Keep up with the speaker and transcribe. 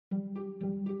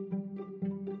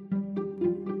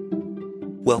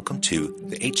Welcome to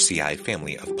the HCI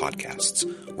family of podcasts.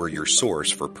 We're your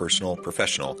source for personal,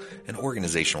 professional, and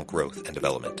organizational growth and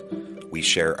development. We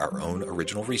share our own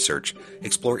original research,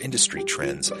 explore industry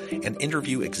trends, and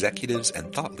interview executives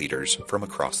and thought leaders from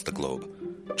across the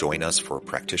globe. Join us for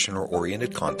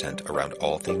practitioner-oriented content around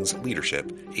all things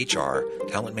leadership, HR,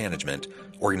 talent management,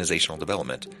 organizational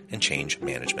development, and change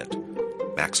management.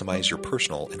 Maximize your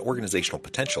personal and organizational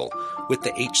potential with the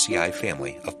HCI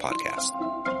family of podcasts.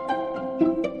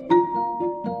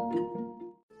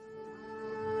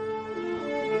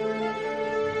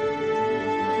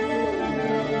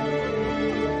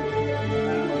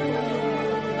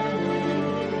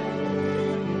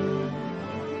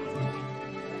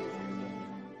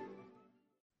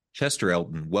 Chester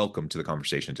Elton, welcome to the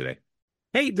conversation today.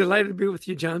 Hey, delighted to be with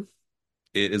you, John.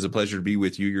 It is a pleasure to be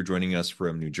with you. You're joining us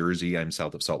from New Jersey. I'm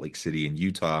south of Salt Lake City in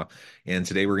Utah. And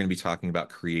today we're going to be talking about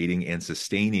creating and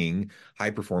sustaining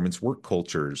high-performance work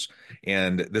cultures.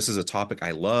 And this is a topic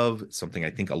I love, something I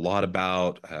think a lot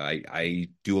about. I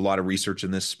do a lot of research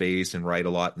in this space and write a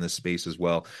lot in this space as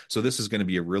well. So this is going to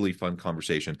be a really fun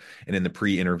conversation. And in the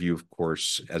pre-interview, of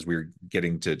course, as we're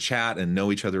getting to chat and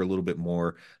know each other a little bit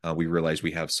more, we realize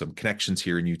we have some connections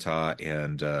here in Utah.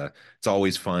 And it's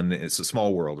always fun. It's a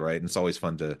small world, right? And it's always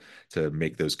fun to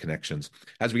make those connections.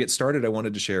 As we get started, I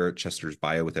wanted to share Chester's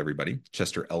bio with everybody.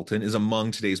 Chester Elton is among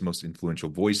today's most influential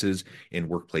voices in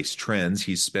workplace trends.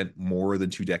 He's spent more than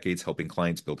 2 decades helping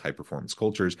clients build high-performance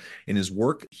cultures. In his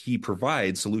work, he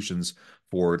provides solutions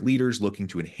for leaders looking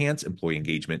to enhance employee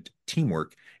engagement,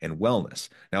 teamwork, and wellness.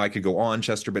 Now, I could go on,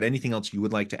 Chester, but anything else you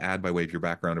would like to add by way of your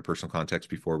background or personal context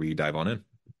before we dive on in?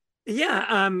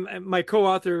 Yeah, my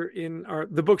co-author in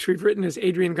the books we've written is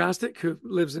Adrian Gostick, who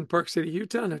lives in Park City,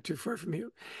 Utah, not too far from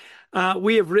you.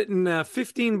 We have written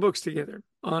 15 books together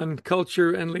on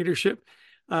culture and leadership,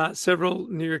 several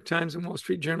New York Times and Wall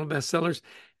Street Journal bestsellers,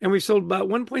 and we've sold about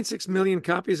 1.6 million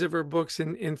copies of our books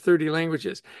in 30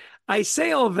 languages. I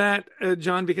say all that,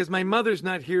 John, because my mother's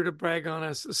not here to brag on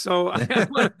us, so I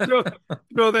want to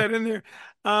throw that in there.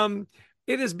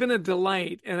 It has been a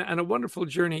delight and a wonderful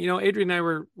journey. You know, Adrian and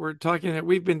I were talking that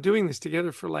we've been doing this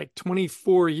together for like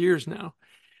 24 years now.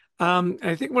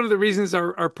 I think one of the reasons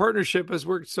our partnership has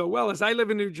worked so well is I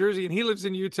live in New Jersey and he lives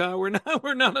in Utah.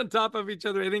 We're not on top of each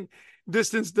other. I think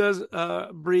distance does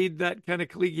breed that kind of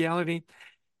collegiality.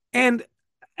 And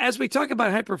as we talk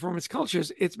about high performance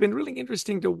cultures, it's been really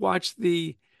interesting to watch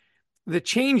the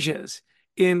changes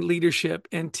in leadership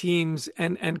and teams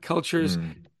and cultures.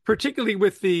 Particularly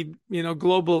with the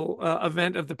global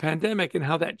event of the pandemic and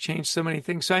how that changed so many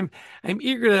things. So I'm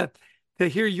eager to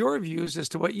hear your views as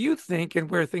to what you think and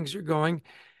where things are going,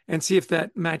 and see if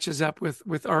that matches up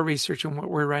with our research and what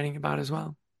we're writing about as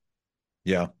well.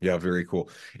 Yeah, very cool.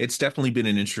 It's definitely been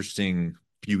an interesting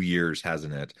few years,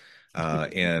 hasn't it?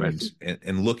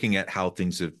 And looking at how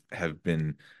things have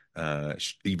been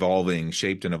evolving,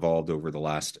 shaped and evolved over the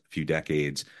last few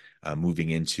decades, moving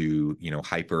into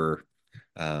hyper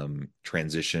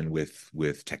transition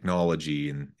with technology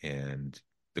and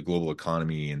the global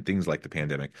economy and things like the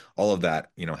pandemic. All of that,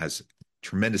 has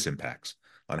tremendous impacts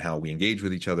on how we engage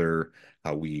with each other,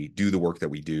 how we do the work that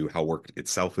we do, how work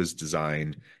itself is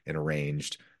designed and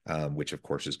arranged, which of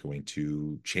course is going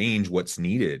to change what's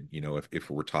needed, if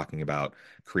we're talking about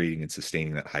creating and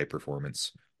sustaining that high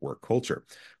performance work culture.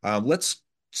 Let's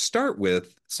start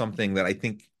with something that I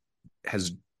think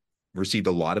has received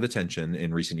a lot of attention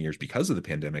in recent years because of the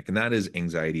pandemic, and that is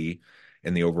anxiety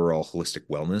and the overall holistic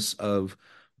wellness of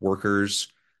workers.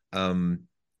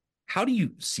 How do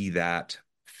you see that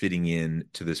fitting in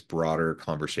to this broader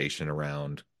conversation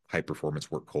around high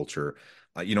performance work culture?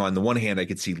 On the one hand, I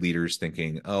could see leaders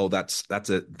thinking, oh, that's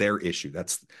their issue.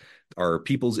 That's our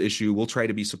people's issue. We'll try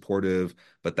to be supportive,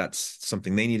 but that's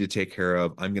something they need to take care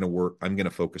of. I'm going to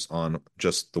focus on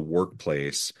just the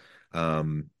workplace.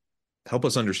 Help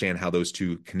us understand how those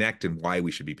two connect and why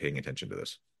we should be paying attention to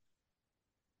this.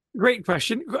 Great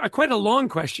question. Quite a long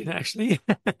question, actually,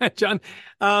 John.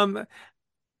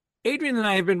 Adrian and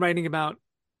I have been writing about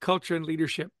culture and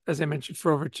leadership, as I mentioned,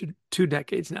 for over two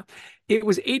decades now. It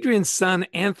was Adrian's son,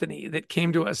 Anthony, that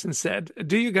came to us and said,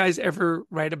 do you guys ever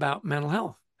write about mental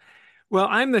health? Well,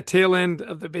 I'm the tail end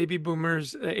of the baby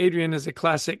boomers. Adrian is a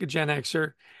classic Gen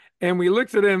Xer. And we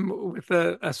looked at him with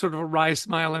a sort of a wry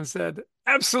smile and said,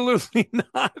 absolutely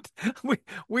not.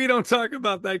 We don't talk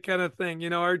about that kind of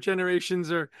thing. Our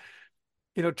generations are,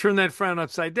 turn that frown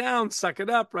upside down, suck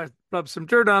it up, rub some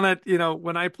dirt on it.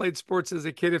 When I played sports as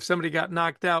a kid, if somebody got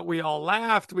knocked out, we all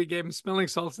laughed. We gave them smelling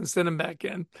salts and sent them back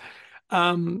in.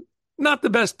 Not the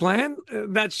best plan.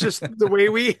 That's just the way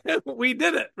we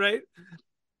did it, right?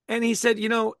 And he said,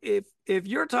 if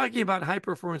you're talking about high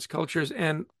performance cultures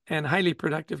and highly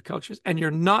productive cultures, and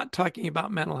you're not talking about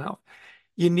mental health,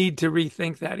 you need to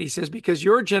rethink that. He says, because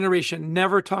your generation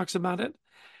never talks about it.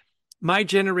 My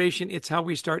generation, it's how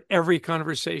we start every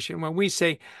conversation. When we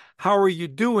say, how are you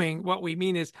doing? What we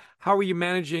mean is, how are you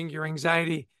managing your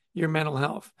anxiety, your mental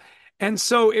health? And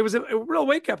so it was a real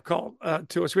wake up call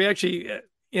to us. We actually,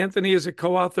 Anthony is a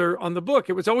co author on the book.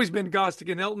 It was always been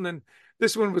Gostick and Elton, and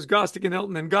this one was Gostick and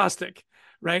Elton and Gostick,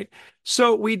 right?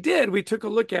 So we took a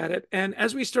look at it. And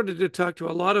as we started to talk to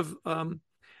a lot of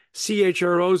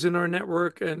CHROs in our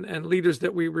network and leaders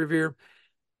that we revere,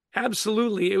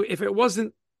 absolutely, if it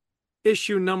wasn't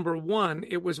issue number one,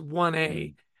 it was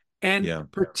 1A, and Yeah.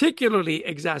 particularly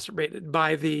exacerbated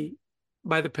by the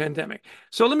pandemic.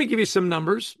 So let me give you some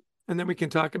numbers, and then we can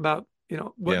talk about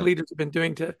what Yeah. leaders have been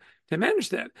doing to manage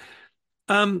that.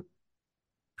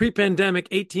 Pre-pandemic,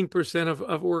 18%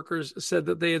 of workers said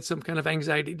that they had some kind of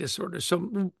anxiety disorder.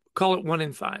 So call it 1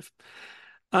 in 5.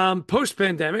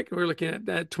 Post-pandemic, we're looking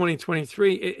at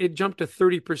 2023, it jumped to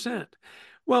 30%.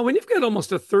 Well, when you've got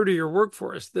almost a third of your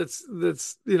workforce that's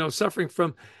suffering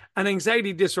from an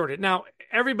anxiety disorder. Now,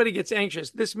 everybody gets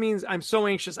anxious. This means I'm so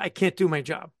anxious I can't do my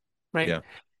job, right? Yeah.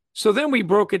 So then we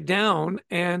broke it down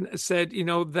and said,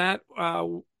 that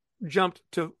jumped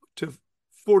to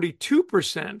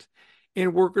 42%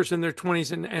 in workers in their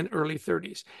 20s and early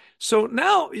 30s. So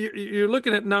now you're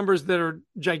looking at numbers that are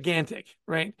gigantic,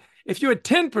 right? If you had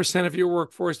 10% of your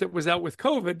workforce that was out with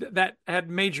COVID, that had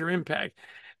major impact.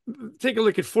 Take a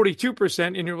look at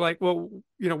 42%, and you're like, well,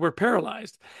 we're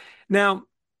paralyzed. Now,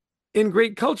 in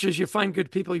great cultures, you find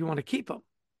good people, you want to keep them.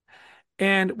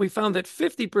 And we found that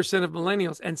 50% of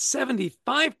millennials and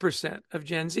 75% of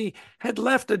Gen Z had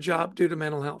left a job due to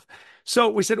mental health. So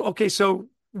we said, okay, so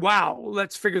wow,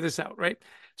 let's figure this out, right?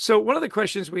 So one of the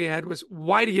questions we had was,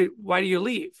 why do you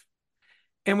leave?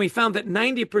 And we found that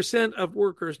 90% of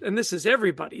workers, and this is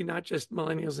everybody, not just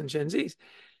millennials and Gen Zs,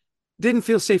 didn't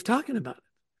feel safe talking about it.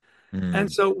 And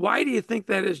Mm. so why do you think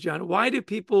that is, John? Why do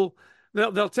people,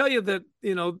 they'll tell you that,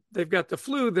 they've got the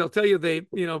flu. They'll tell you they,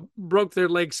 broke their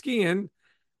leg skiing.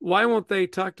 Why won't they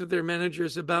talk to their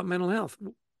managers about mental health?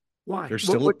 Why? There's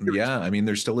still, What's your yeah, I response? mean,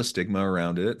 there's still a stigma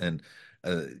around it. And,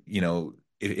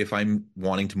 if I'm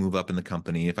wanting to move up in the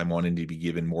company, if I'm wanting to be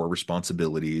given more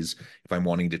responsibilities, if I'm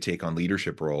wanting to take on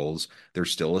leadership roles, there's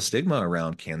still a stigma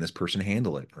around, can this person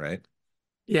handle it, right?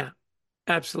 Yeah,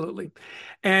 absolutely.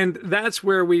 And that's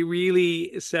where we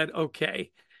really said, okay,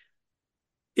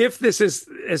 if this is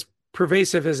as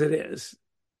pervasive as it is,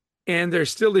 and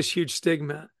there's still this huge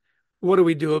stigma, what do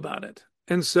we do about it?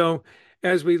 And so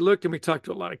as we looked and we talked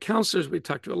to a lot of counselors, we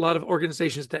talked to a lot of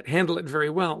organizations that handle it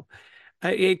very well.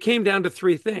 It came down to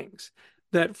three things.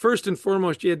 That first and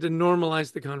foremost, you had to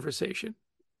normalize the conversation.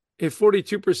 If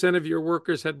 42% of your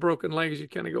workers had broken legs, you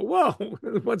kind of go, whoa,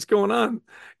 what's going on?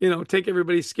 Take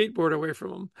everybody's skateboard away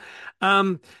from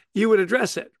them. You would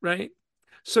address it, right?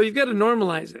 So you've got to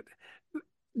normalize it.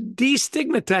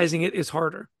 Destigmatizing it is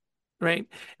harder, right?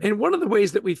 And one of the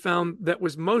ways that we found that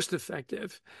was most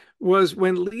effective was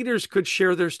when leaders could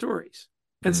share their stories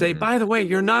and say, Hmm. by the way,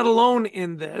 you're not alone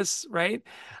in this, right?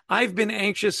 I've been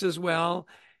anxious as well.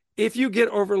 If you get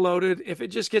overloaded, if it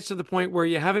just gets to the point where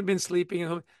you haven't been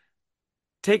sleeping,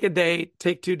 take a day,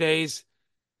 take 2 days,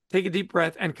 take a deep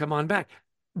breath, and come on back.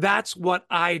 That's what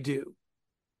I do,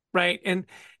 right?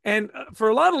 And for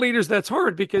a lot of leaders, that's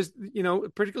hard because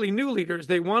particularly new leaders,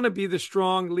 they want to be the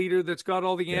strong leader that's got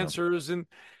all the Yeah. answers, and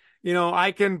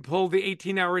I can pull the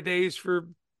 18-hour days for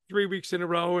 3 weeks in a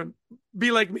row and be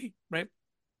like me, right?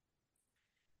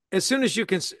 As soon as you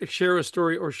can share a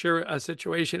story or share a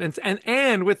situation,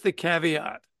 and with the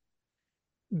caveat,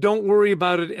 don't worry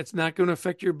about it. It's not going to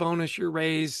affect your bonus, your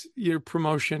raise, your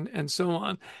promotion, and so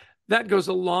on. That goes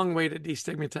a long way to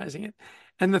destigmatizing it.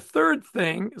 And the third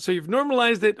thing, so you've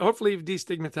normalized it, hopefully you've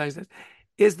destigmatized it,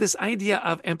 is this idea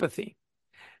of empathy.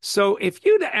 So if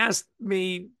you'd asked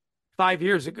me 5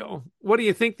 years ago, what do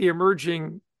you think the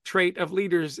emerging trait of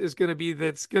leaders is going to be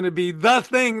that's going to be the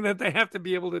thing that they have to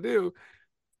be able to do?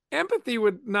 Empathy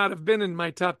would not have been in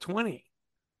my top 20,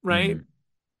 right? Hmm.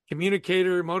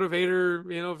 Communicator,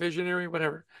 motivator, visionary,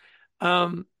 whatever.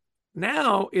 Um,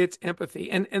 Now it's empathy.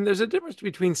 And there's a difference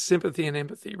between sympathy and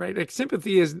empathy, right? Like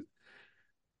sympathy is,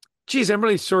 geez, I'm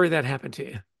really sorry that happened to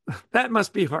you. That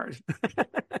must be hard.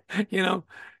 you know,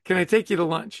 can I take you to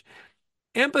lunch?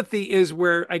 Empathy is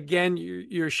where, again,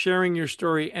 you're sharing your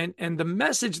story, and the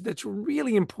message that's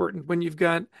really important when you've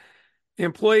got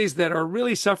employees that are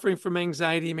really suffering from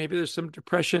anxiety, maybe there's some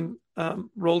depression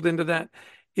rolled into that,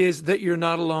 is that you're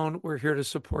not alone. We're here to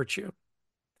support you.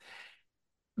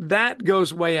 that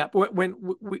goes way up. When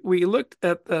we looked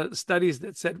at the studies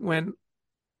that said when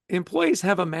employees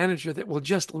have a manager that will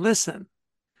just listen,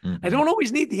 I Hmm. don't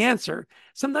always need the answer.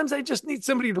 Sometimes I just need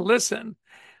somebody to listen,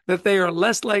 that they are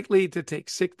less likely to take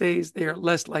sick days. They are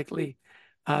less likely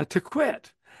to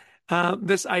quit.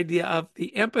 This idea of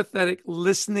the empathetic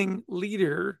listening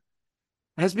leader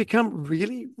has become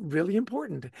really, really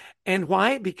important. And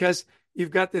why? Because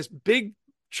you've got this big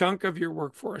chunk of your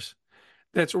workforce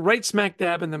that's right smack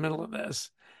dab in the middle of this,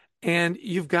 and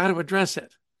you've got to address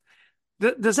it.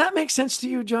 Does that make sense to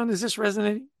you, John? Is this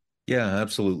resonating? Yeah,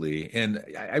 absolutely. And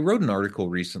I wrote an article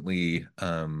recently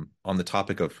on the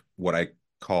topic of what I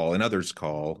call and others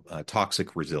call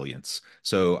toxic resilience.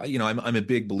 So, I'm a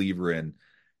big believer in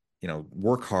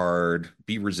work hard,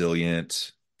 be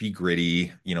resilient, be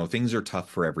gritty. Things are tough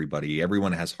for everybody.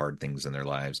 Everyone has hard things in their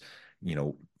lives.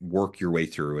 Work your way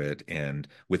through it. And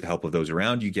with the help of those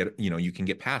around, you can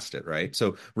get past it, right?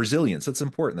 So resilience, that's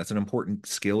important. That's an important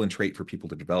skill and trait for people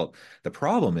to develop. The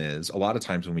problem is a lot of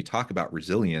times when we talk about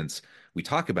resilience, we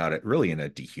talk about it really in a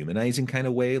dehumanizing kind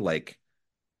of way, like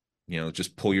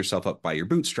just pull yourself up by your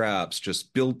bootstraps,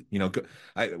 just build, go.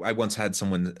 I once had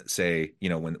someone say,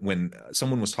 when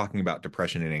someone was talking about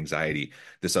depression and anxiety,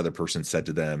 this other person said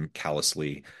to them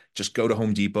callously, just go to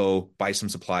Home Depot, buy some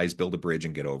supplies, build a bridge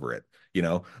and get over it.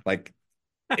 Like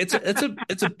it's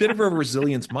a bit of a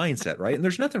resilience mindset, right? And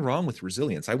there's nothing wrong with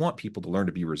resilience. I want people to learn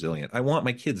to be resilient. I want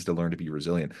my kids to learn to be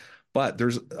resilient. But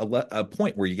there's a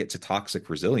point where you get to toxic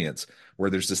resilience, where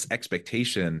there's this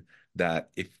expectation that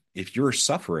if you're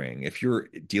suffering, if you're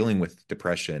dealing with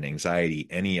depression, anxiety,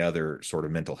 any other sort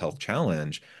of mental health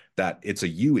challenge, that it's a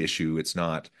you issue. It's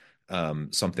not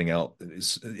something else.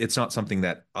 It's not something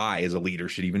that I, as a leader,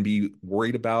 should even be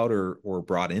worried about or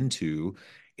brought into.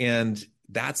 And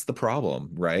that's the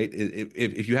problem, right?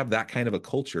 If you have that kind of a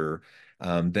culture,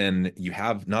 then you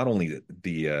have not only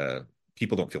the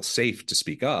people don't feel safe to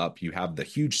speak up, you have the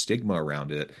huge stigma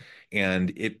around it,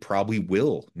 and it probably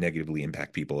will negatively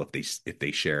impact people if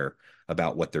they share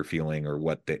about what they're feeling or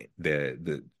what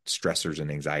the stressors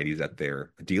and anxieties that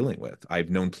they're dealing with.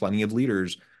 I've known plenty of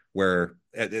leaders where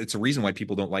it's a reason why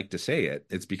people don't like to say it.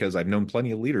 It's because I've known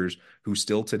plenty of leaders who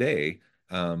still today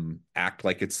act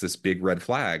like it's this big red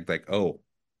flag, like, oh,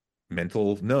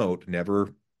 mental note,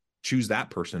 never choose that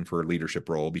person for a leadership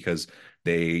role because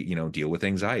they, deal with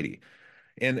anxiety.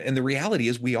 And the reality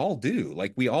is we all do.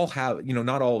 Like we all have,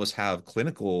 not all of us have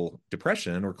clinical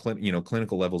depression or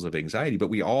clinical levels of anxiety, but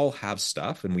we all have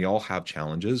stuff and we all have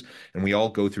challenges and we all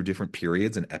go through different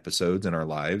periods and episodes in our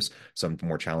lives, some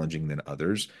more challenging than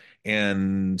others.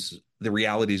 And the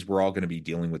reality is we're all going to be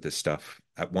dealing with this stuff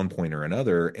at one point or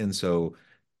another. And so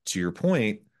to your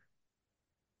point,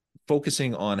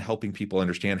 focusing on helping people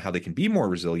understand how they can be more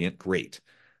resilient, great.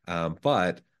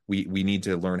 But we need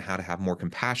to learn how to have more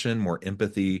compassion, more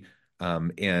empathy,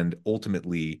 and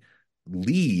ultimately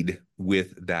lead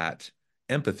with that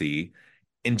empathy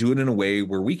and do it in a way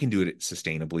where we can do it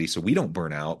sustainably so we don't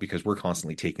burn out because we're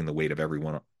constantly taking the weight of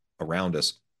everyone around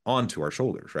us onto our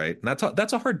shoulders, right? And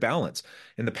that's a hard balance.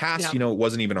 In the past, Yeah. it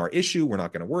wasn't even our issue. We're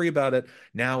not going to worry about it.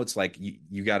 Now it's like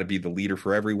you got to be the leader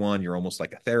for everyone. You're almost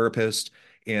like a therapist,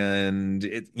 and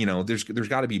there's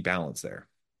got to be balance there.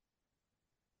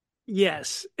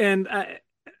 Yes. And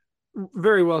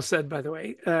very well said, by the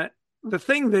way. The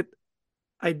thing that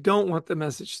I don't want the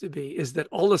message to be is that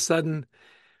all of a sudden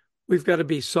we've got to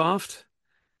be soft,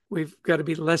 we've got to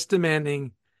be less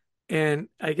demanding, and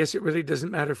I guess it really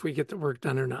doesn't matter if we get the work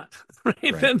done or not.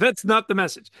 Right? Right. That's not the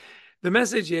message. The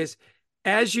message is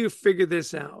as you figure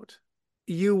this out,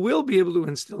 you will be able to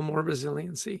instill more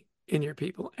resiliency in your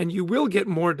people and you will get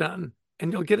more done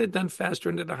and you'll get it done faster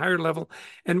and at a higher level.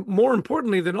 And more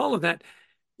importantly than all of that,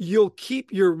 you'll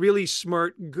keep your really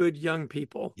smart, good young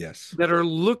people Yes. that are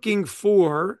looking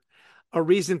for a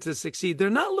reason to succeed.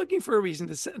 They're not looking for a reason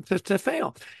to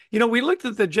fail. We looked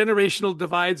at the generational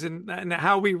divides and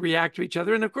how we react to each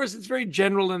other. And of course, it's very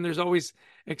general and there's always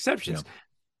Yeah. exceptions.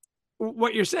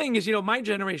 What you're saying is, my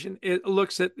generation it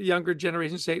looks at the younger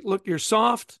generation and say, look, you're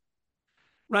soft,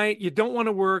 right? You don't want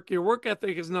to work. Your work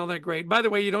ethic is not that great. By the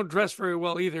way, you don't dress very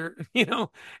well either,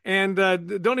 and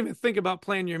don't even think about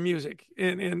playing your music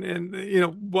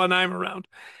when I'm around.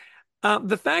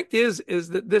 The fact is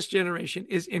that this generation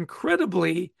is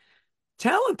incredibly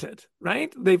talented,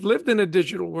 right? They've lived in a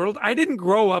digital world. I didn't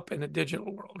grow up in a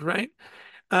digital world, right?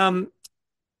 Um,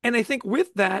 and I think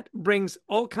with that brings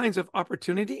all kinds of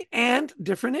opportunity and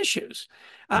different issues.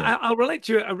 Yeah. I'll relate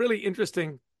to a really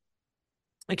interesting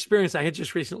experience I had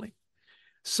just recently.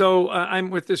 So I'm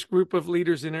with this group of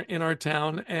leaders in our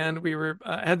town, and we were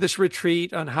had this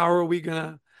retreat on how are we going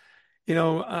to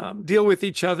deal with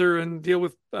each other and deal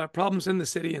with problems in the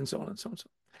city and so on and so on. And so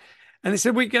on. And they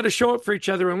said, we got to show up for each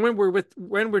other. And when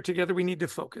we're together, we need to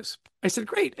focus. I said,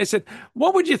 great. I said,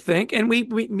 what would you think? And we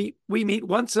meet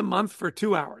once a month for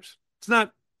 2 hours. It's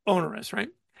not onerous, right?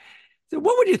 So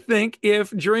what would you think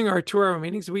if during our 2 hour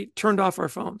meetings, we turned off our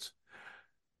phones?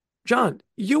 John,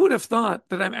 you would have thought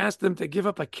that I'm asked them to give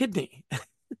up a kidney.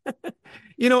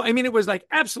 I mean, it was like,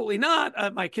 absolutely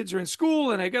not. My kids are in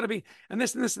school and I got to be, and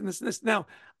this and this and this and this. Now,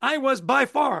 I was by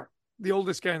far the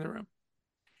oldest guy in the room.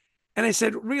 And I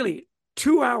said, really,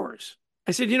 2 hours?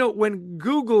 I said, when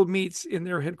Google meets in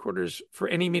their headquarters for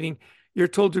any meeting, you're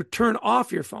told to turn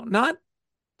off your phone, not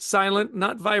silent,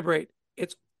 not vibrate.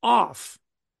 It's off.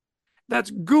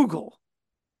 That's Google.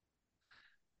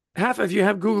 Half of you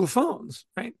have Google phones,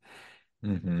 right?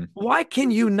 Mm-hmm. Why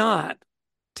can you not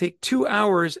take 2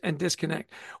 hours and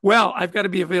disconnect? Well, I've got to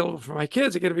be available for my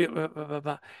kids. I got to be blah, blah, blah,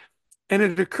 blah. And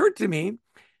it occurred to me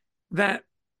that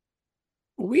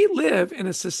we live in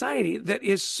a society that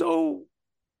is so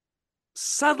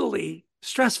subtly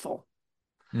stressful.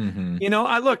 Mm-hmm.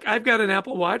 I've got an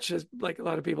Apple Watch, as like a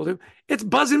lot of people do. It's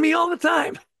buzzing me all the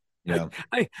time. Yeah.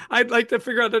 I'd like to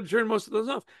figure out how to turn most of those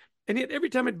off. And yet every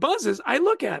time it buzzes, I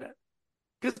look at it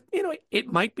because, it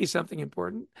might be something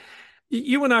important.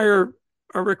 You and I are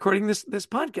recording this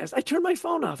podcast. I turn my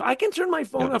phone off. I can turn my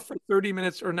phone Yep. off for 30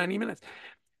 minutes or 90 minutes.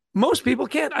 Most people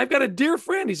can't. I've got a dear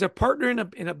friend. He's a partner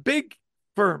in a big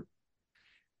firm.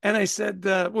 And I said,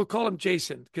 we'll call him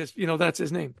Jason because, that's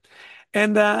his name.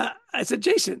 And I said,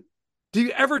 Jason, do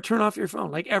you ever turn off your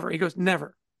phone? Like ever? He goes,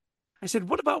 never. I said,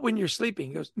 what about when you're sleeping?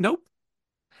 He goes, nope.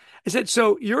 I said,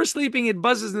 so you're sleeping, it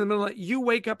buzzes in the middle of the night. You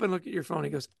wake up and look at your phone.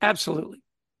 He goes, absolutely.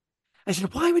 I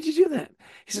said, why would you do that?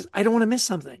 He says, I don't want to miss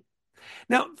something.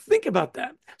 Now, think about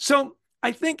that. So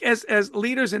I think as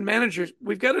leaders and managers,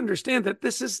 we've got to understand that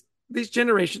these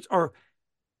generations are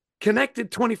connected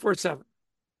 24/7.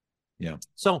 Yeah.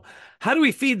 So how do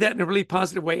we feed that in a really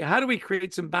positive way? How do we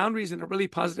create some boundaries in a really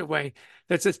positive way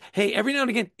that says, hey, every now and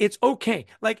again, it's okay.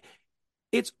 Like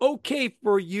it's okay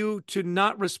for you to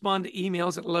not respond to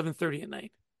emails at 11:30 at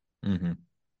night. Mm-hmm.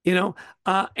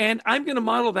 And I'm going to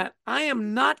model that. I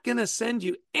am not going to send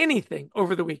you anything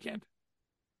over the weekend.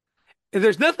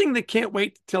 There's nothing that can't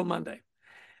wait till Monday.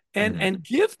 Mm-hmm. And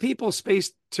give people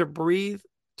space to breathe,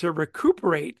 to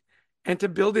recuperate, and to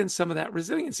build in some of that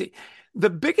resiliency. The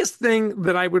biggest thing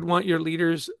that I would want your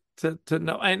leaders to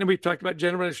know, and we've talked about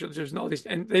generational leaders and all these,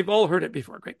 and they've all heard it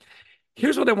before. Great.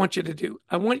 Here's what I want you to do.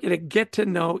 I want you to get to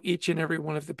know each and every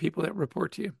one of the people that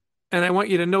report to you. And I want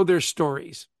you to know their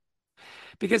stories.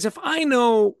 Because if I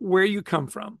know where you come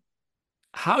from,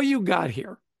 how you got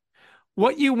here,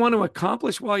 what you want to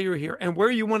accomplish while you're here, and where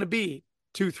you want to be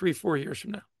 2, 3, 4 years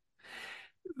from now,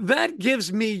 that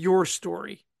gives me your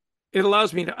story. It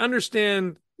allows me to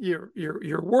understand your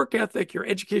work ethic, your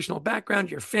educational background,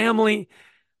 your family,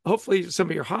 hopefully some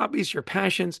of your hobbies, your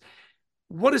passions.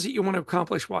 What is it you want to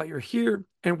accomplish while you're here?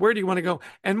 And where do you want to go?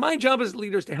 And my job as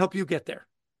leader is to help you get there.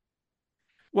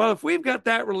 Well, if we've got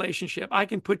that relationship, I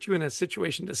can put you in a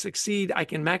situation to succeed. I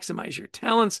can maximize your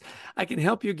talents. I can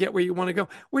help you get where you want to go,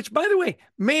 which, by the way,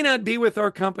 may not be with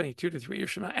our company 2 to 3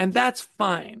 years from now. And that's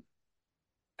fine.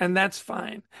 And that's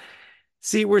fine.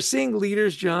 See, we're seeing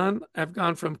leaders, John, have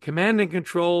gone from command and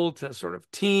control to sort of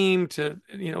team to,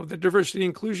 the diversity and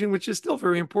inclusion, which is still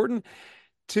very important,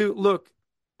 to look,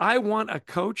 I want a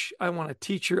coach, I want a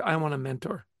teacher, I want a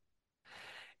mentor.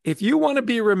 If you want to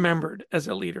be remembered as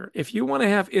a leader, if you want to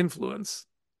have influence,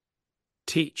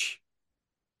 teach.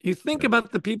 You think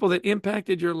about the people that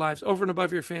impacted your lives over and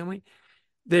above your family.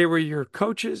 They were your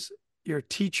coaches, your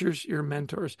teachers, your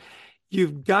mentors.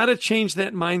 You've got to change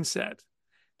that mindset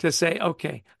to say,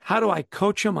 okay, how do I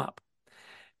coach them up?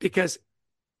 Because,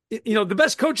 the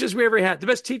best coaches we ever had, the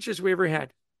best teachers we ever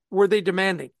had, were they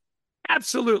demanding?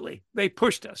 Absolutely. They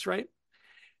pushed us, right?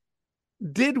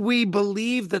 Did we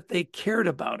believe that they cared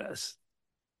about us?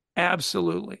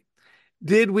 Absolutely.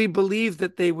 Did we believe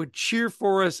that they would cheer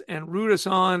for us and root us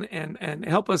on and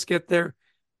help us get there?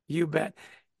 You bet.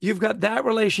 You've got that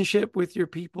relationship with your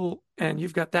people and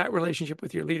you've got that relationship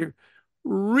with your leader.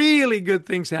 Really good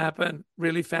things happen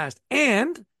really fast.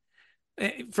 And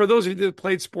for those of you that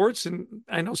played sports, and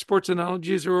I know sports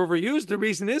analogies are overused, the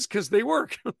reason is because they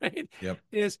work, right? Yep.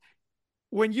 Is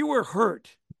when you were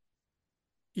hurt,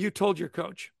 you told your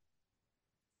coach.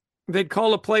 They'd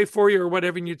call a play for you or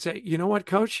whatever, and you'd say, you know what,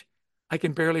 coach? I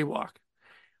can barely walk.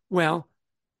 Well,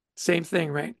 same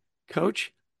thing, right?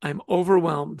 Coach, I'm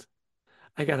overwhelmed.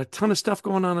 I got a ton of stuff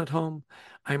going on at home.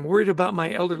 I'm worried about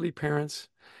my elderly parents.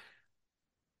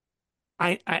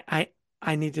 I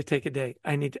need to take a day.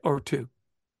 Or two.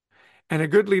 And a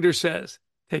good leader says,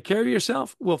 take care of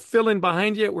yourself. We'll fill in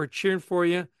behind you. We're cheering for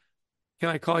you. Can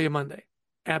I call you Monday?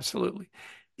 Absolutely.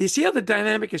 You see how the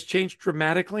dynamic has changed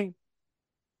dramatically?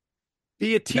 Be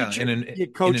a Yeah, teacher, be a and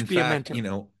in coach, be a fact,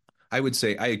 mentor. I would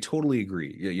say I totally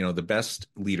agree. The best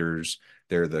leaders,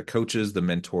 they're the coaches, the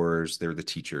mentors, they're the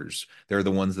teachers. They're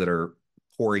the ones that are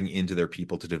pouring into their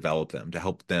people to develop them, to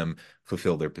help them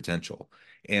fulfill their potential.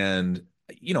 And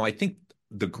I think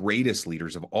the greatest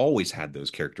leaders have always had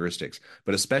those characteristics,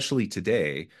 but especially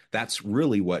today, that's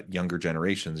really what younger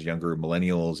generations, younger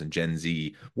millennials and Gen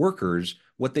Z workers,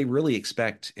 what they really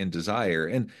expect and desire.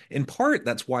 And in part,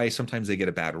 that's why sometimes they get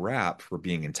a bad rap for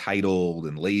being entitled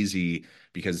and lazy,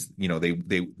 because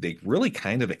they really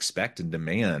kind of expect and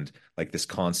demand like this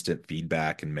constant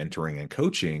feedback and mentoring and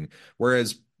coaching,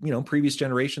 whereas previous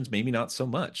generations maybe not so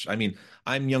much. I mean,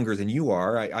 I'm younger than you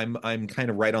are. I'm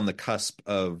kind of right on the cusp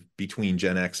of between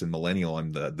Gen X and millennial.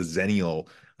 I'm the Zennial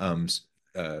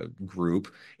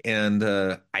group, and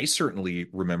I certainly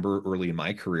remember early in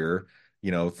my career,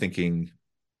 thinking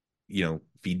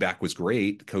feedback was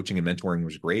great, coaching and mentoring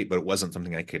was great, but it wasn't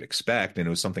something I could expect, and it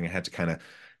was something I had to kind of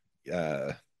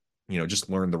uh, just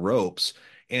learn the ropes.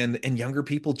 And younger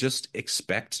people just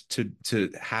expect to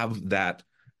have that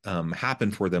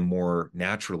happen for them more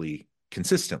naturally,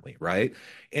 consistently, right?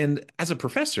 And as a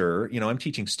professor, I'm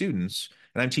teaching students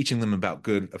and I'm teaching them about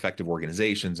good, effective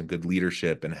organizations and good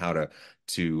leadership and how to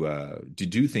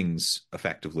do things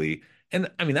effectively. And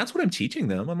I mean, that's what I'm teaching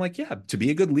them. I'm like, yeah, to be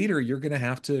a good leader, you're going to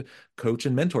have to coach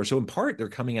and mentor. So in part, they're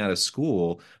coming out of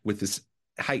school with this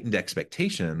heightened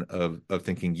expectation of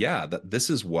thinking, yeah, that this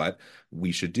is what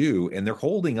we should do, and they're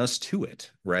holding us to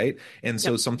it, right? And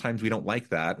so Yep. sometimes we don't like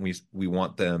that, and we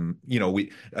want them,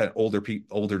 we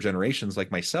older generations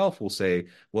like myself will say,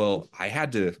 well, I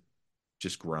had to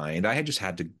just grind. Just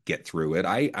had to get through it.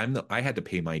 I had to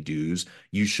pay my dues.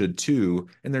 You should too.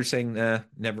 And they're saying,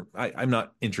 never. I'm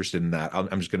not interested in that.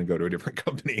 I'm just going to go to a different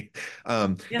company.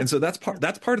 Yeah. And so Yeah.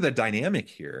 that's part of the dynamic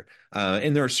here.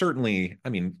 And there are certainly, I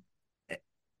mean,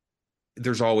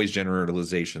 there's always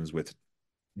generalizations with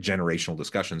generational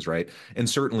discussions, right? And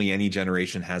certainly any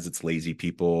generation has its lazy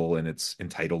people and its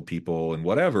entitled people and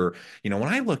whatever. When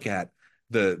I look at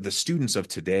the students of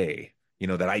today,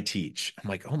 that I teach, I'm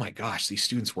like, oh my gosh, these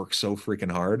students work so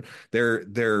freaking hard.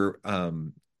 They're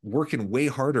working way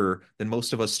harder than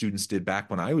most of us students did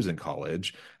back when I was in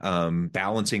college,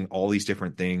 balancing all these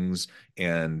different things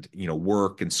and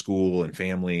work and school and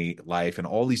family life and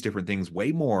all these different things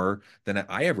way more than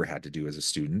I ever had to do as a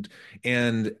student.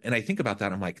 And I think about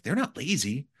that, I'm like, they're not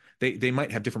lazy. They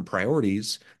might have different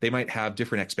priorities, they might have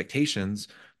different expectations,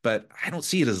 but I don't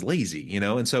see it as lazy.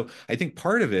 And so I think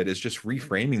part of it is just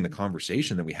reframing the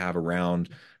conversation that we have around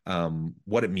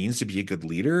what it means to be a good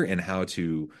leader and how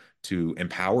to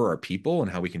empower our people and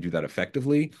how we can do that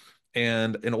effectively.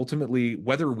 And ultimately,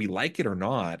 whether we like it or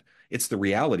not, it's the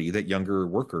reality that younger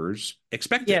workers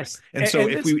expect it. Yes. And so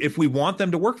And if this, we want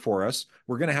them to work for us,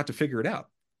 we're going to have to figure it out.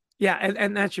 yeah,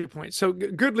 and that's your point. So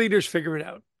good leaders figure it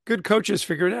out. Good coaches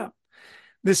figure it out.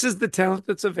 This is the talent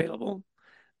that's available.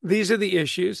 These are the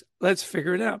issues. Let's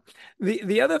figure it out.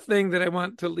 The other thing that I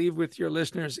want to leave with your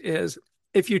listeners is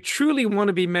if you truly want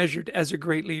to be measured as a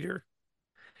great leader,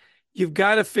 you've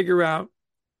got to figure out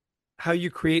how you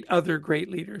create other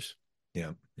great leaders,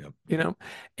 Yeah. Yeah. you know,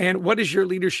 and what does your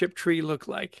leadership tree look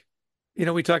like?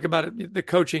 We talk about it, the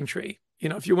coaching tree.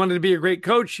 If you wanted to be a great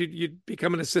coach, you'd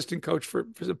become an assistant coach for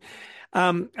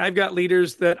some. I've got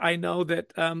leaders that I know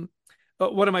that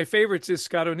one of my favorites is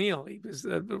Scott O'Neill. He was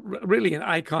really an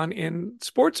icon in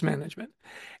sports management.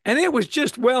 And it was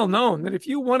just well known that if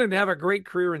you wanted to have a great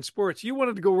career in sports, you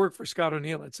wanted to go work for Scott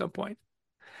O'Neill at some point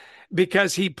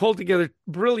because he pulled together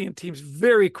brilliant teams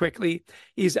very quickly.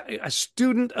 He's a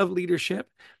student of leadership.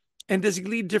 And does he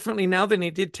lead differently now than he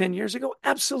did 10 years ago?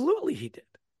 Absolutely he did,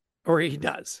 or he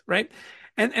does, right?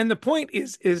 And the point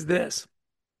is this: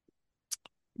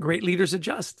 great leaders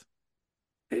adjust.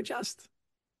 They adjust.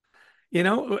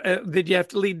 Did you have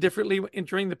to lead differently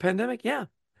during the pandemic? Yeah.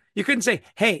 You couldn't say,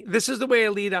 hey, this is the way I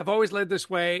lead. I've always led this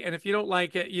way. And if you don't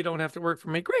like it, you don't have to work for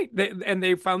me. Great. And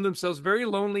they found themselves very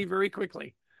lonely very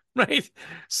quickly, right?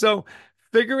 So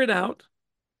figure it out,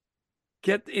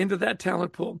 get into that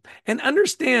talent pool, and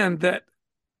understand that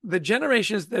the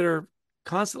generations that are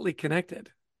constantly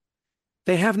connected,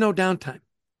 they have no downtime.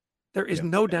 There is Yeah.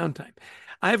 no downtime.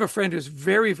 I have a friend who's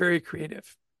very, very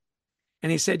creative.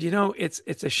 And he said,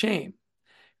 it's a shame.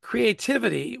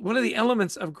 Creativity, one of the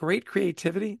elements of great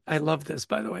creativity, I love this,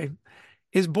 by the way,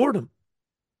 is boredom.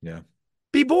 Yeah.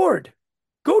 Be bored.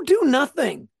 Go do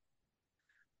nothing.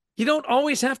 You don't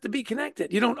always have to be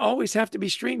connected. You don't always have to be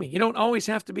streaming. You don't always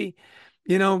have to be,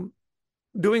 you know,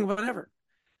 doing whatever.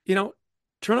 You know,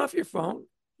 turn off your phone,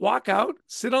 walk out,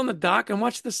 sit on the dock, and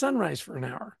watch the sunrise for an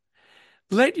hour.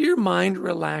 Let your mind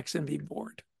relax and be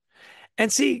bored.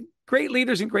 And see, great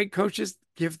leaders and great coaches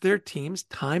give their teams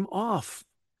time off.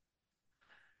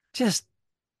 Just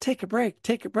take a break,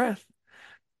 take a breath,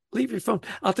 leave your phone.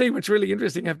 I'll tell you what's really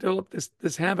interesting. I've developed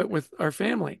this habit with our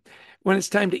family. When it's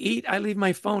time to eat, I leave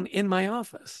my phone in my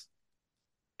office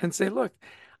and say, look,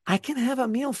 I can have a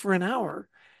meal for an hour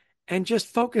and just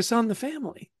focus on the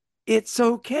family. It's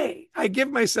okay. I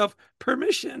give myself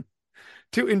permission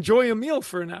to enjoy a meal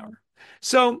for an hour.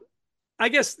 So I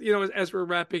guess, as we're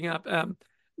wrapping up,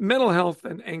 mental health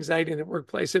and anxiety in the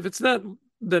workplace, if it's not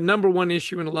the number one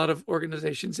issue in a lot of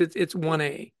organizations, it's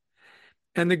 1A.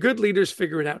 And the good leaders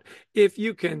figure it out. If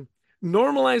you can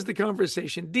normalize the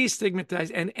conversation, destigmatize,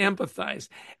 and empathize,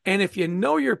 and if you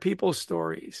know your people's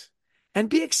stories and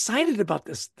be excited about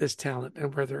this talent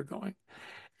and where they're going,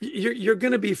 you're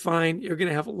going to be fine. You're going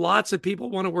to have lots of people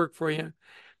want to work for you.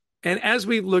 And as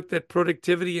we looked at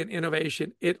productivity and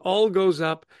innovation, it all goes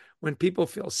up when people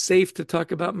feel safe to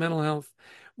talk about mental health,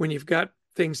 when you've got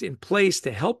things in place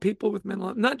to help people with mental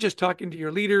health, not just talking to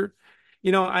your leader.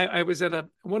 I was at a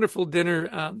wonderful dinner.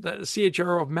 The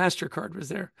CHRO of MasterCard was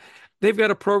there. They've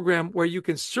got a program where you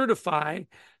can certify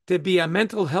to be a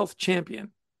mental health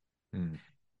champion.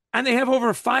 And they have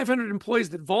over 500 employees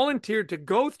that volunteered to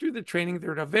go through the training.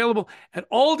 They're available at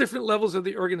all different levels of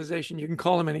the organization. You can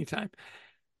call them anytime.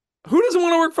 Who doesn't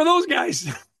want to work for those guys?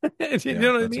 You know what I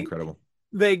mean? That's incredible.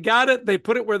 They got it. They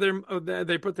put it where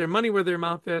they put their money where their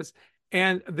mouth is,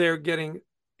 and they're getting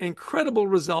incredible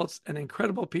results and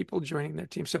incredible people joining their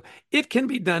team. So it can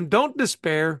be done. Don't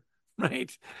despair, right?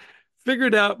 Figure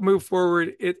it out, move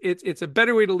forward. It's a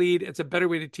better way to lead. It's a better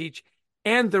way to teach.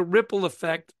 And the ripple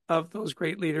effect of those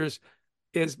great leaders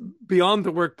is beyond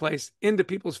the workplace, into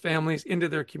people's families, into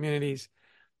their communities.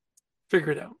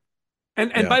 Figure it out.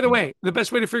 And by the way, the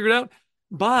best way to figure it out,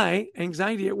 buy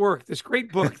Anxiety at Work, this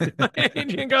great book that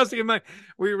Adrian Gostick and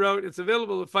we wrote. It's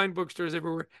available at fine bookstores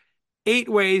everywhere. 8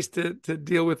 ways to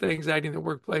deal with anxiety in the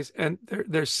workplace. And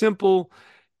they're simple,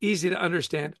 easy to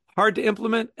understand, hard to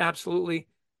implement. Absolutely.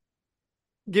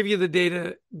 Give you the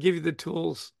data, give you the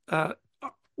tools.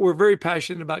 We're very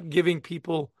passionate about giving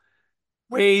people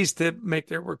ways to make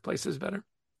their workplaces better.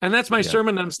 And that's my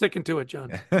sermon. I'm sticking to it,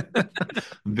 John.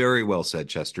 Very well said,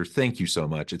 Chester. Thank you so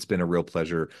much. It's been a real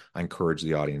pleasure. I encourage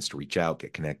the audience to reach out,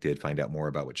 get connected, find out more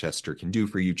about what Chester can do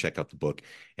for you. Check out the book.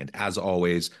 And as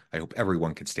always, I hope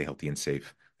everyone can stay healthy and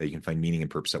safe, that you can find meaning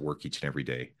and purpose at work each and every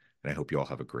day. And I hope you all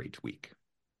have a great week.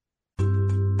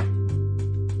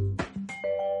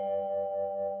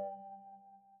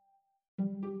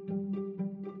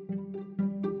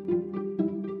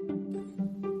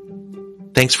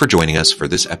 Thanks for joining us for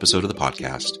this episode of the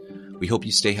podcast. We hope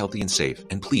you stay healthy and safe,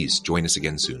 and please join us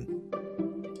again soon.